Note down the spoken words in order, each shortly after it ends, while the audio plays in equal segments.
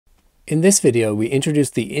In this video, we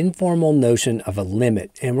introduced the informal notion of a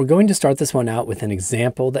limit, and we're going to start this one out with an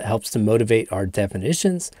example that helps to motivate our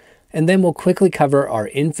definitions, and then we'll quickly cover our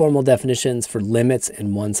informal definitions for limits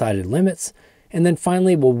and one-sided limits, and then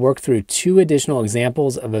finally we'll work through two additional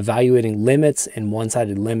examples of evaluating limits and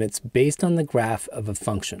one-sided limits based on the graph of a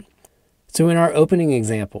function. So in our opening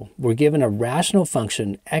example, we're given a rational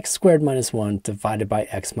function x squared minus 1 divided by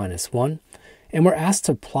x minus 1, and we're asked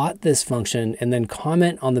to plot this function and then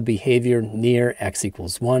comment on the behavior near x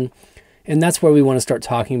equals 1. And that's where we want to start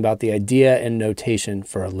talking about the idea and notation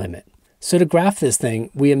for a limit. So to graph this thing,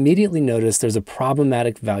 we immediately notice there's a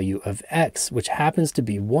problematic value of x, which happens to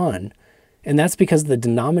be 1. And that's because the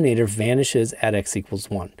denominator vanishes at x equals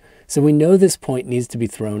 1. So we know this point needs to be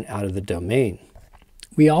thrown out of the domain.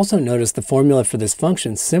 We also notice the formula for this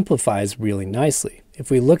function simplifies really nicely. If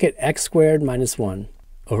we look at x squared minus 1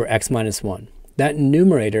 over x minus 1, that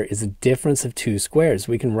numerator is a difference of two squares.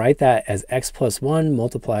 We can write that as x plus 1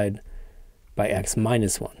 multiplied by x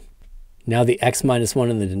minus 1. Now the x minus 1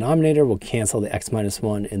 in the denominator will cancel the x minus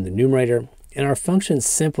 1 in the numerator, and our function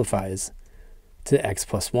simplifies to x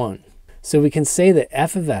plus 1. So we can say that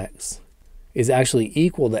f of x is actually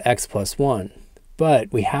equal to x plus 1,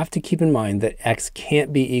 but we have to keep in mind that x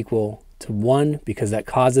can't be equal to 1 because that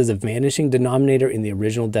causes a vanishing denominator in the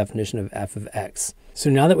original definition of f of x. So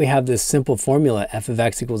now that we have this simple formula, f of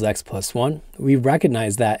x equals x plus 1, we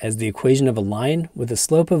recognize that as the equation of a line with a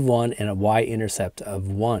slope of 1 and a y-intercept of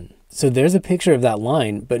 1. So there's a picture of that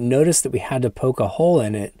line, but notice that we had to poke a hole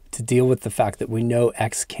in it to deal with the fact that we know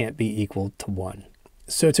x can't be equal to 1.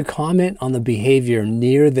 So to comment on the behavior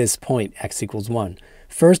near this point, x equals 1,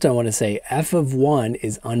 first I want to say f of 1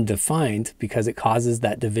 is undefined because it causes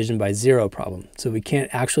that division by 0 problem. So we can't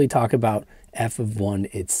actually talk about f of 1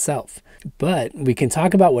 itself. But we can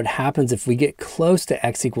talk about what happens if we get close to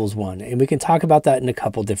x equals 1, and we can talk about that in a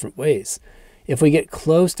couple different ways. If we get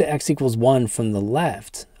close to x equals 1 from the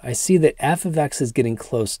left, I see that f of x is getting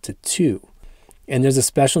close to 2. And there's a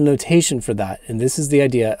special notation for that, and this is the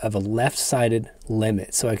idea of a left-sided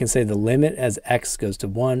limit. So I can say the limit as x goes to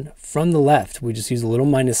 1 from the left, we just use a little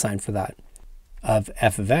minus sign for that, of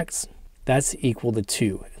f of x, that's equal to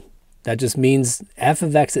 2. That just means f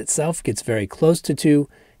of x itself gets very close to 2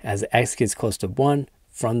 as x gets close to 1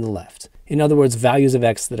 from the left. In other words, values of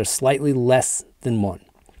x that are slightly less than 1.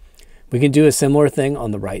 We can do a similar thing on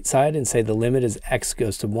the right side and say the limit as x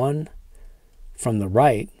goes to 1 from the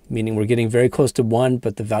right, meaning we're getting very close to 1,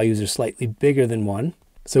 but the values are slightly bigger than 1.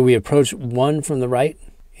 So we approach 1 from the right,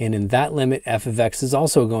 and in that limit, f of x is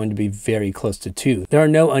also going to be very close to 2. There are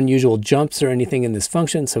no unusual jumps or anything in this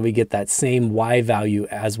function, so we get that same y value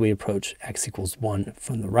as we approach x equals 1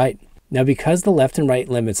 from the right. Now, because the left and right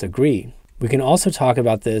limits agree, we can also talk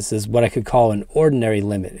about this as what I could call an ordinary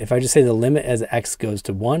limit. If I just say the limit as x goes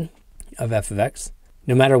to 1 of f of x,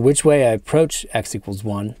 no matter which way I approach x equals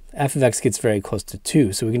 1, f of x gets very close to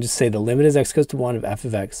 2. So we can just say the limit as x goes to 1 of f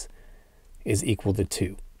of x is equal to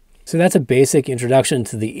 2. So that's a basic introduction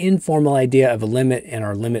to the informal idea of a limit and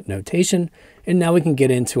our limit notation. And now we can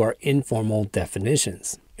get into our informal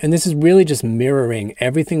definitions. And this is really just mirroring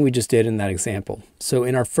everything we just did in that example. So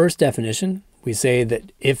in our first definition, we say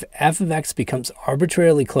that if f of x becomes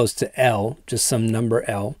arbitrarily close to L, just some number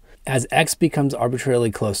L, as x becomes arbitrarily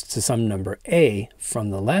close to some number a from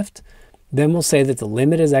the left, then we'll say that the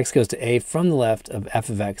limit as x goes to a from the left of f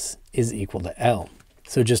of x is equal to L.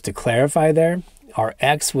 So just to clarify there, our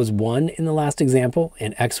x was 1 in the last example,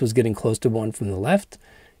 and x was getting close to 1 from the left,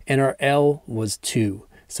 and our L was 2.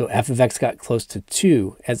 So f of x got close to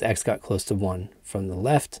 2 as x got close to 1 from the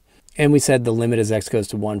left, and we said the limit as x goes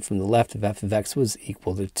to 1 from the left of f of x was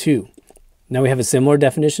equal to 2. Now we have a similar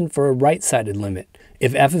definition for a right-sided limit.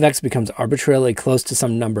 If f of x becomes arbitrarily close to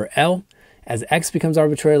some number L, as x becomes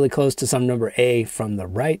arbitrarily close to some number a from the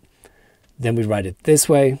right, then we write it this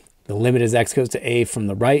way. The limit as x goes to a from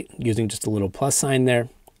the right, using just a little plus sign there,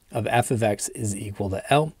 of f of x is equal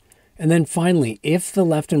to L. And then finally, if the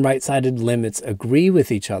left and right-sided limits agree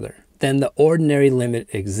with each other, then the ordinary limit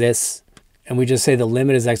exists, and we just say the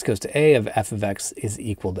limit as x goes to a of f of x is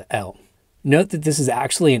equal to L. Note that this is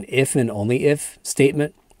actually an if and only if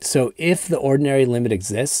statement. So if the ordinary limit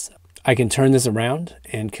exists, I can turn this around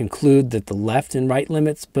and conclude that the left and right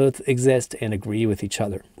limits both exist and agree with each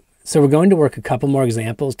other. So we're going to work a couple more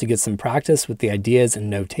examples to get some practice with the ideas and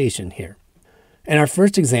notation here. And our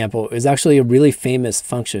first example is actually a really famous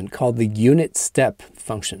function called the unit step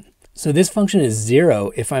function. So this function is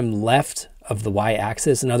 0 if I'm left of the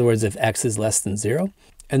y-axis, in other words, if x is less than 0.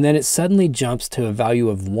 And then it suddenly jumps to a value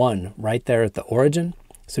of 1 right there at the origin.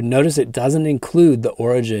 So notice it doesn't include the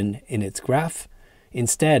origin in its graph.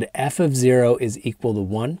 Instead, f of 0 is equal to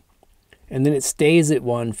 1. and then it stays at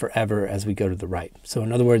 1 forever as we go to the right. So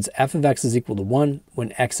in other words, f of x is equal to 1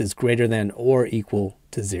 when x is greater than or equal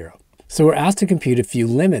to 0. So we're asked to compute a few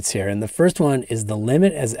limits here, and the first one is the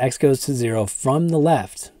limit as x goes to 0 from the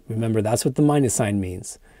left. Remember, that's what the minus sign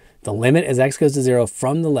means. The limit as x goes to 0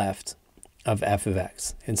 from the left of f of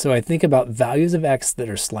x. And so I think about values of x that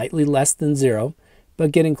are slightly less than 0,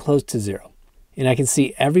 but getting close to 0. And I can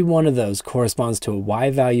see every one of those corresponds to a y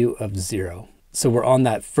value of 0. So we're on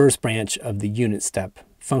that first branch of the unit step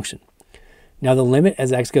function. Now the limit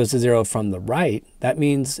as x goes to 0 from the right, that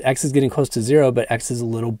means x is getting close to 0, but x is a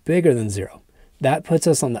little bigger than 0. That puts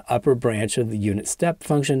us on the upper branch of the unit step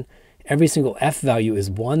function. Every single f value is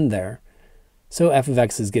 1 there. So f of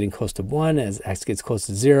x is getting close to 1 as x gets close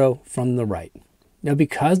to 0 from the right. Now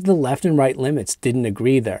because the left and right limits didn't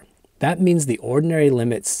agree there, that means the ordinary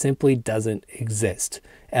limit simply doesn't exist.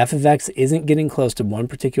 F of x isn't getting close to one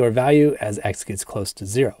particular value as x gets close to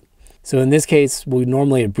 0. So in this case, we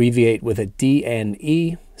normally abbreviate with a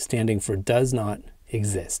DNE, standing for does not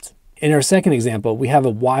exist. In our second example, we have a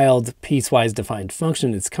wild piecewise defined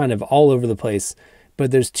function. It's kind of all over the place, but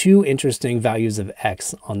there's two interesting values of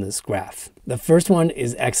x on this graph. The first one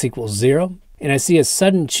is x equals 0. And I see a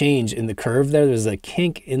sudden change in the curve there. There's a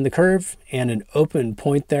kink in the curve and an open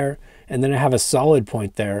point there. And then I have a solid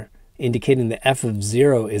point there, indicating that f of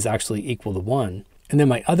 0 is actually equal to 1. And then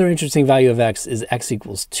my other interesting value of x is x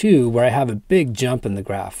equals 2, where I have a big jump in the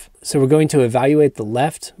graph. So we're going to evaluate the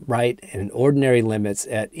left, right, and ordinary limits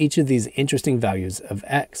at each of these interesting values of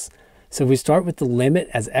x. So we start with the limit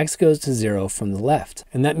as x goes to 0 from the left.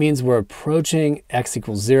 And that means we're approaching x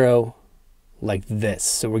equals 0 like this.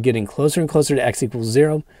 So we're getting closer and closer to x equals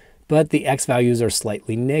 0, but the x values are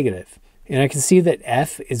slightly negative. And I can see that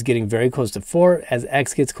f is getting very close to 4 as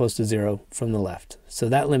x gets close to 0 from the left. So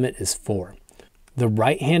that limit is 4. The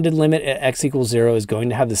right-handed limit at x equals 0 is going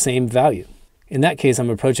to have the same value. In that case, I'm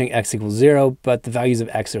approaching x equals 0, but the values of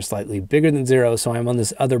x are slightly bigger than 0, so I'm on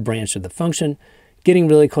this other branch of the function, getting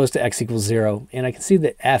really close to x equals 0, and I can see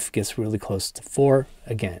that f gets really close to 4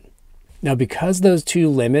 again. Now, because those two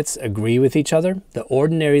limits agree with each other, the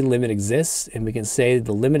ordinary limit exists, and we can say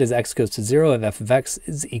the limit as x goes to 0 of f of x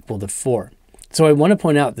is equal to 4. So I want to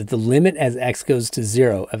point out that the limit as x goes to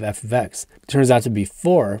 0 of f of x turns out to be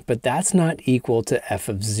 4, but that's not equal to f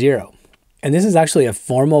of 0. And this is actually a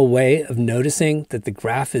formal way of noticing that the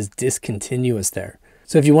graph is discontinuous there.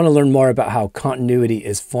 So if you want to learn more about how continuity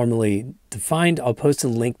is formally defined, I'll post a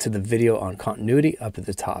link to the video on continuity up at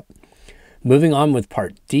the top. Moving on with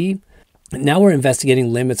part D. Now we're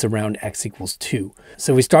investigating limits around x equals 2.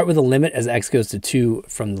 So we start with a limit as x goes to 2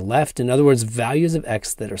 from the left. In other words, values of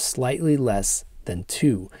x that are slightly less than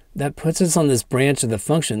 2. That puts us on this branch of the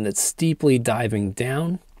function that's steeply diving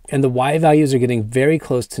down, and the y values are getting very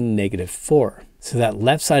close to -4. So that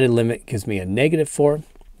left-sided limit gives me a -4.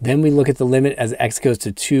 Then we look at the limit as x goes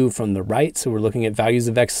to 2 from the right. So we're looking at values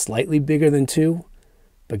of x slightly bigger than 2,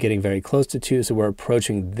 but getting very close to 2. So we're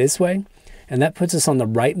approaching this way. And that puts us on the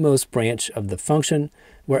rightmost branch of the function,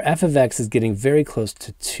 where f of x is getting very close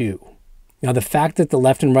to 2. Now the fact that the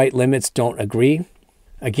left and right limits don't agree,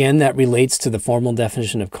 again, that relates to the formal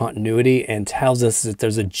definition of continuity and tells us that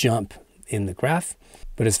there's a jump in the graph.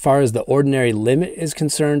 But as far as the ordinary limit is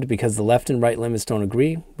concerned, because the left and right limits don't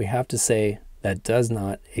agree, we have to say that does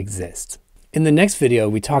not exist. In the next video,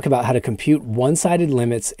 we talk about how to compute one-sided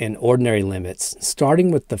limits and ordinary limits,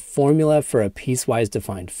 starting with the formula for a piecewise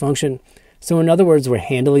defined function. So in other words, we're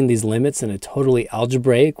handling these limits in a totally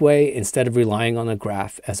algebraic way instead of relying on a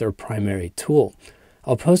graph as our primary tool.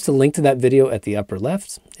 I'll post a link to that video at the upper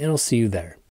left, and I'll see you there.